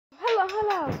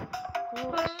out.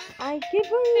 I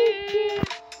keep on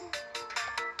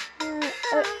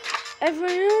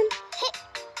everyone.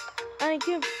 I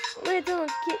keep little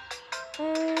kid.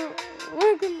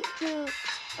 Welcome to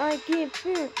I keep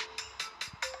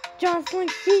just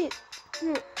like this.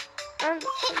 And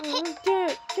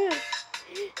just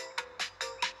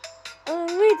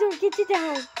little kitty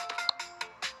down.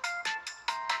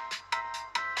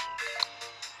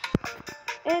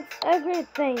 It's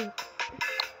everything.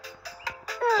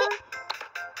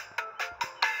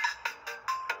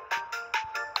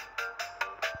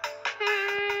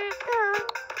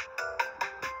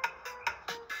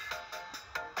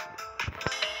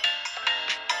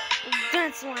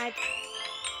 That's right.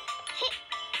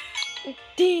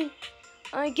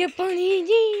 I get funny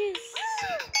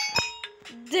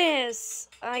this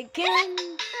I can.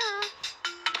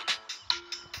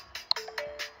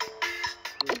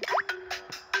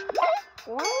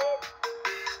 What?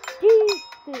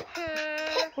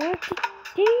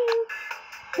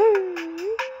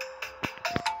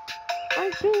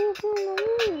 I can't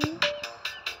believe.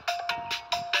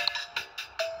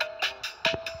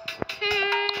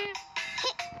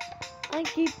 I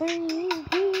keep burning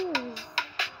these.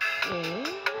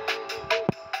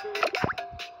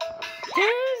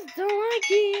 Just don't like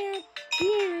it.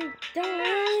 Don't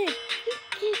like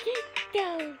it.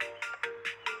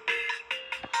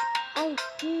 I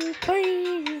keep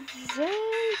burning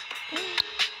these.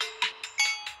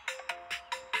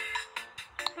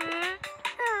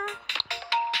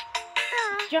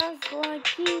 Just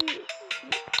like it.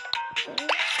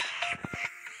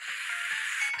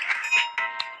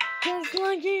 Just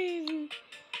like it.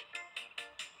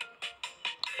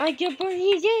 I can't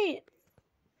believe it.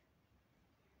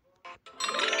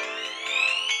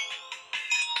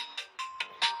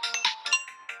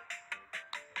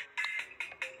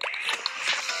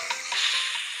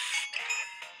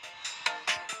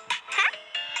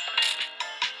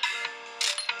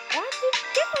 What is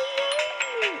going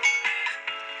on?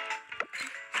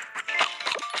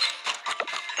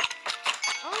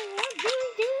 Oh, what do you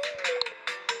do?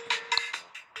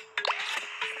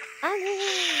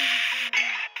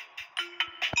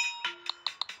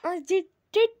 I did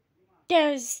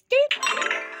this.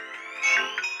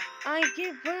 I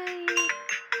give away.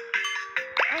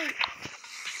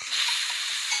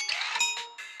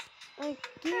 I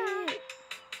give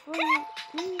away.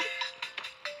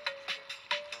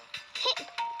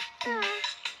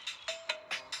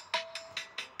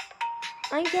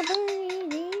 I give away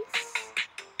this.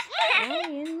 I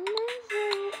never.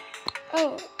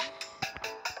 Oh.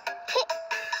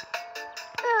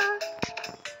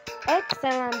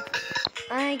 Excellent.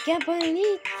 I can't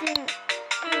believe it.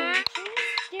 I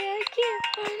can't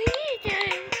believe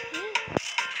it.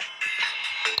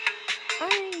 I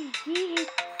did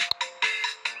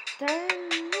done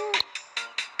it.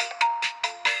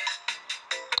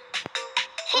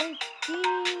 I did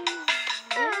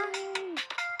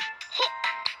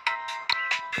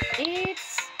it's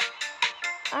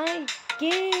I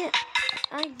can't.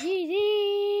 I did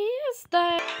it.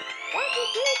 Start. What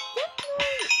did you do?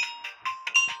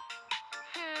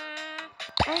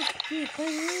 I keep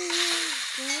believing.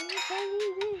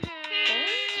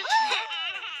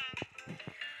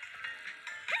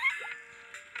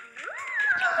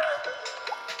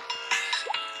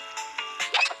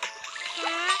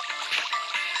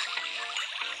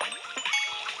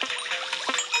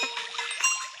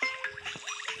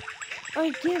 I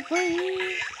can't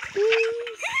believe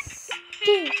this.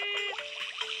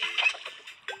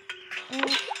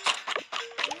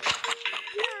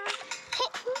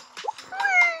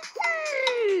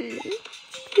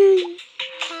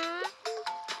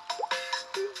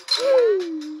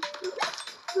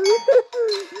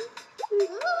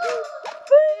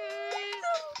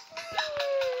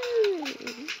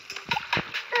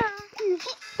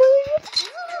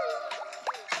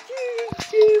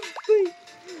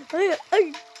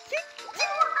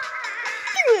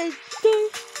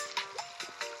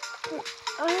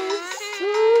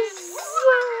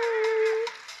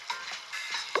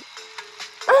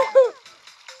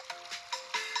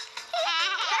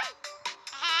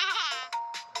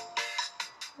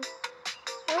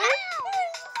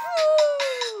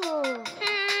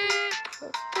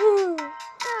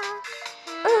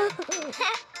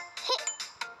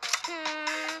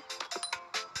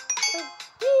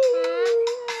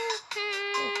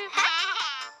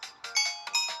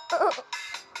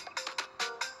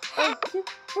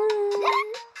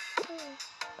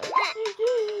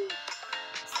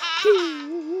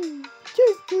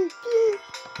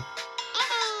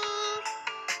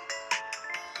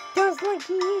 Just like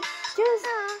it, just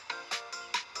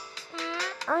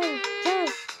I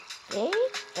just did.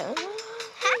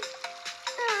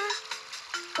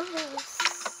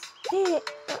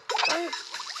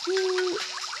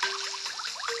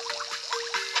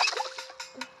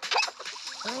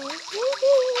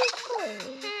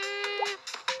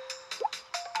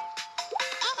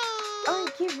 I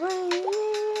keep running.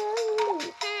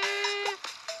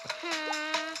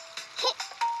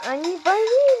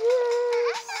 Anybody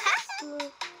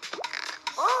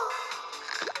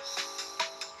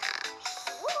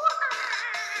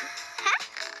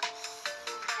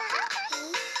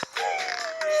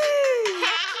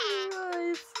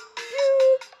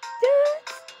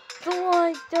this?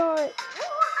 Like that.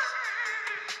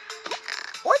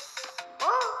 What?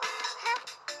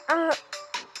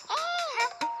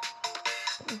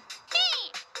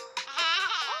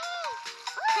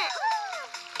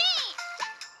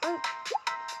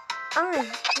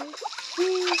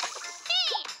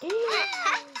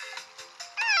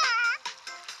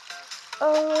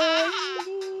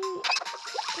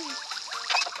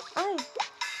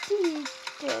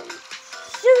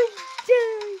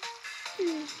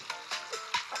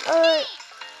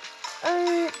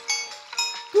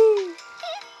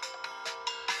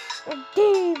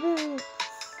 David.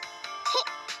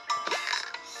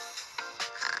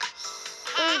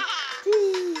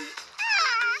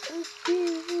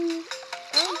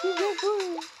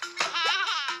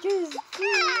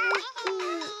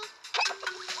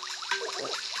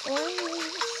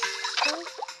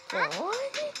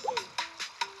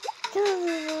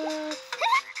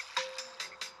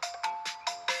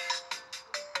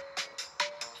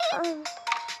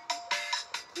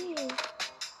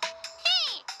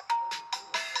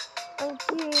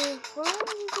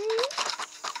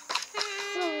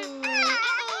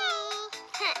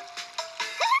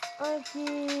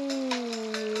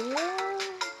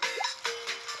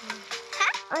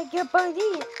 I get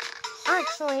buddy.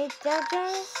 Actually,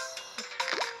 Judges.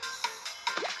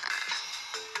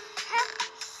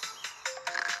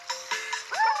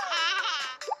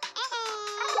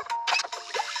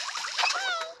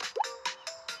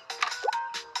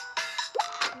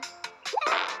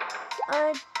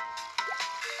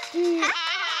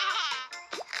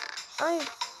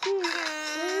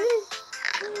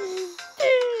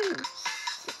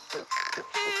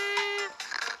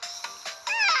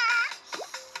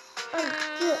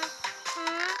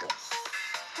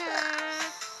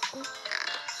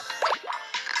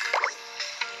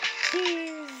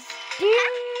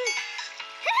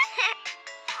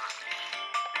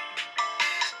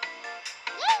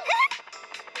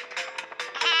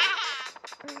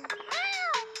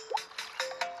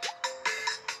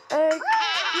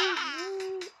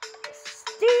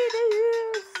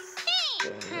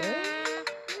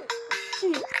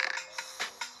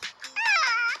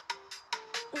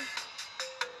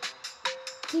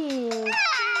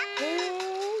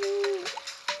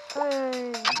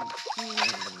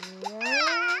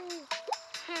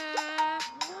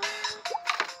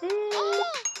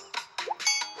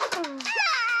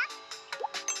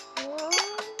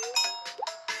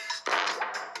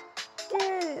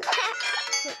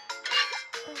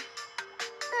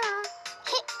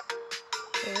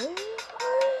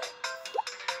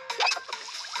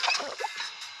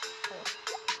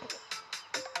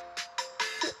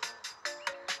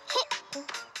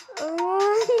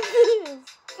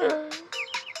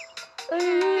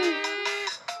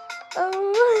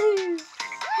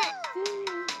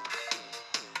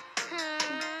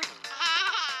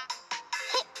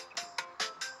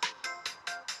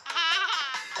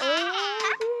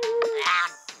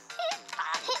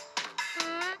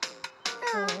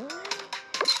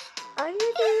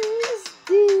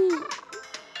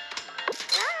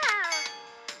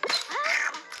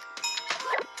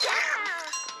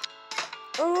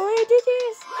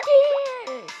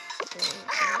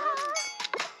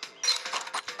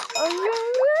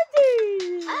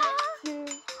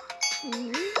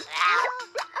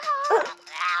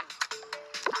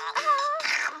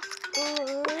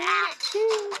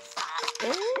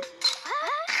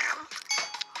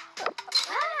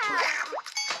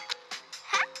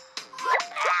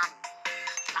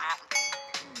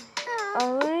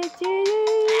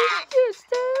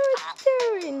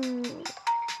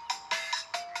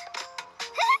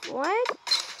 What?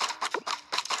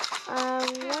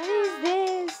 What is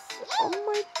this? Oh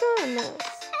my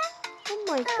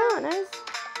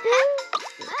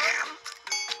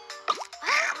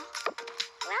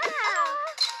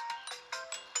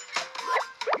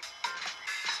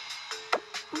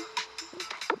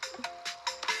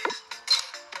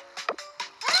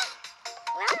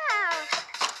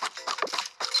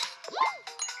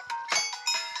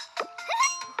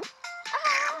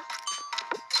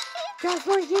Just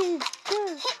like it.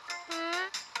 Just.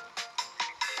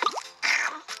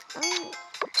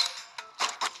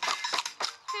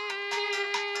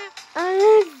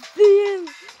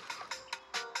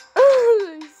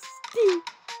 Steve.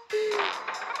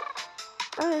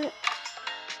 Steve.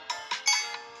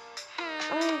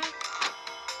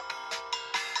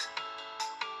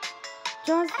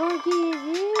 Just like it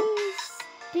is.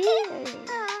 Steve.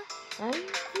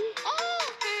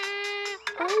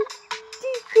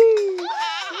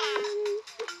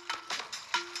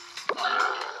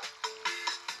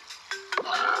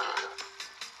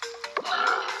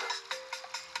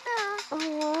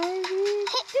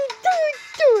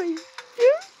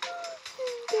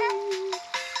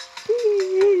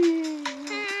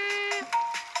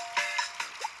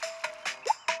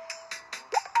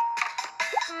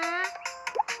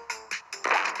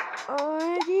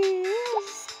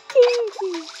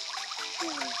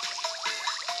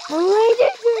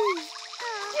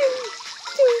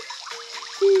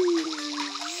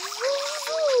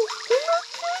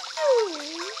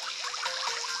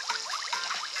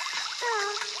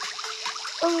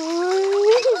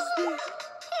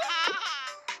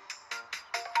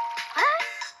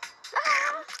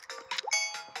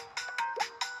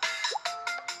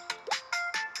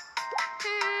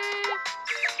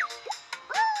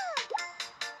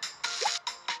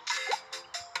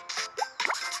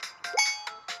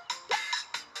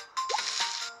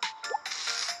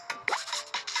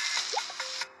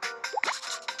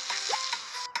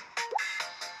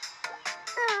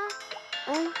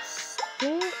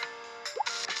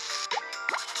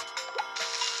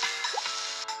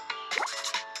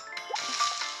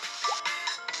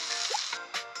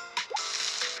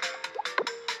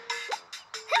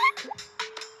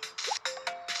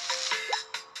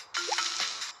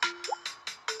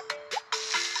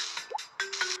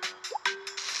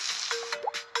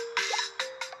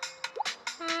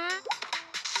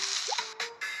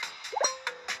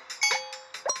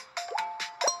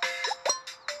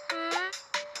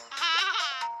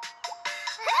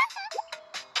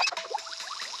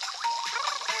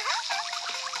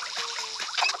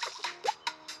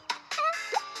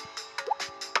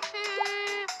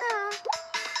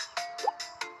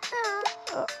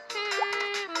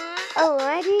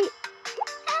 Alrighty.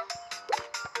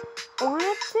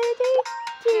 What did he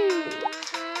do?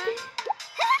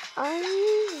 I